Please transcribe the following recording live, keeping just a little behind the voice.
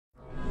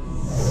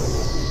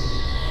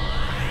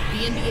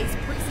NBA's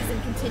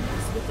preseason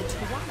continues with the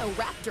Toronto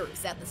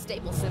Raptors at the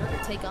Staples Center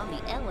to take on the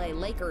LA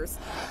Lakers.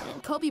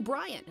 And Kobe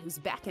Bryant, who's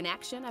back in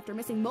action after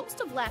missing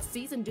most of last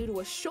season due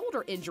to a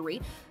shoulder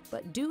injury,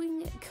 but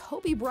doing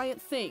Kobe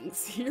Bryant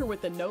things here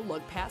with the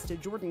no-look pass to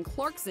Jordan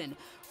Clarkson.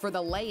 For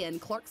the lay-in,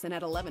 Clarkson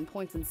had 11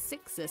 points and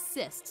 6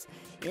 assists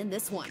in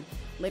this one.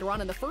 Later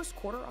on in the first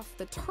quarter, off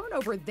the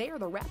turnover there,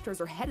 the Raptors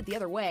are headed the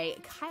other way.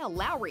 Kyle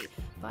Lowry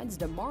finds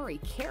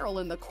DeMarre Carroll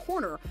in the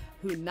corner,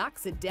 who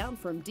knocks it down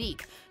from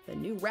deep. The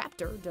new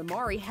Raptor,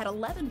 DeMarre, had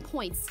 11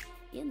 points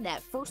in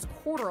that first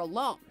quarter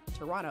alone.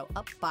 Toronto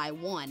up by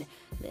 1.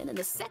 Then in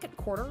the second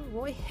quarter,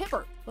 Roy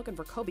Hibbert, looking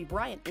for Kobe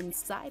Bryant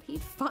inside,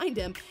 he'd find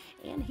him,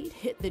 and he'd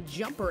hit the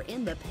jumper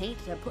in the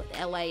paint to put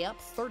LA up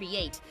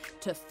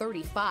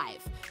 38-35.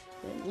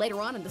 Then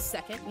later on in the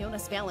second,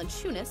 Jonas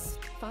Valanciunas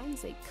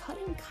finds a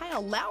cutting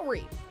Kyle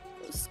Lowry,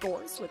 who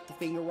scores with the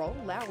finger roll.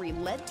 Lowry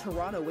led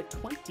Toronto with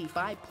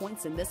 25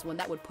 points in this one.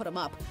 That would put him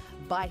up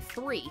by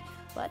 3.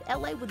 But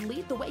LA would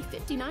lead the way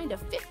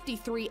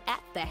 59-53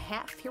 at the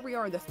half. Here we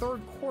are in the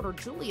third quarter.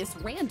 Julius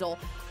Randle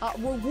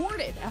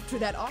rewarded after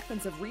that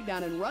offensive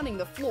rebound and running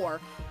the floor.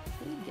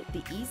 He get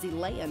the easy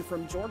lay-in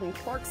from Jordan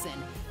Clarkson.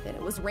 Then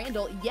it was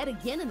Randle yet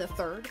again in the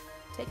third,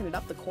 taking it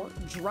up the court,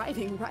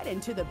 driving right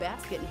into the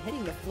basket and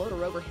hitting the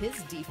floater over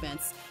his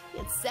defense. He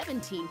had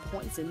 17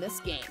 points in this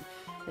game.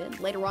 Then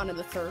later on in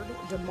the third,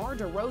 DeMar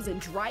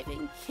DeRozan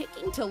driving,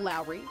 kicking to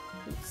Lowry,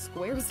 who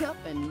squares up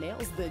and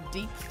nails the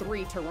deep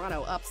three.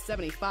 Toronto up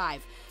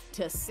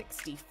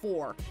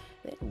 75-64.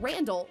 Then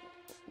Randle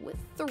with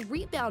the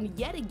rebound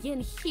yet again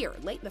here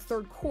late in the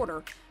third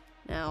quarter.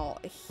 Now,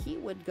 he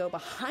would go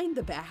behind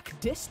the back,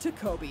 dish to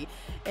Kobe,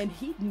 and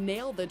he'd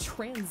nail the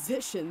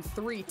transition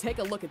 3. Take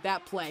a look at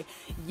that play.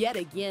 Yet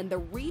again, the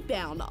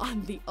rebound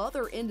on the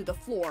other end of the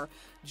floor.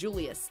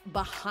 Julius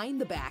behind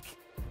the back,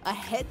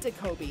 ahead to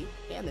Kobe,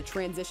 and the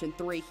transition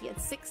 3. He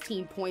had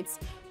 16 points,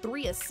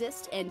 3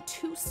 assists, and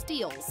 2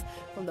 steals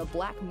from the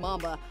Black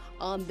Mamba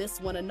on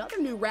this one. Another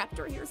new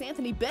Raptor. Here's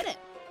Anthony Bennett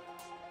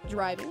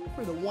driving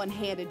for the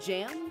one-handed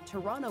jam.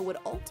 Toronto would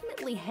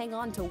ultimately hang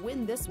on to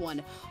win this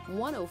one,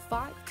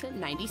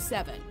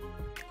 105-97.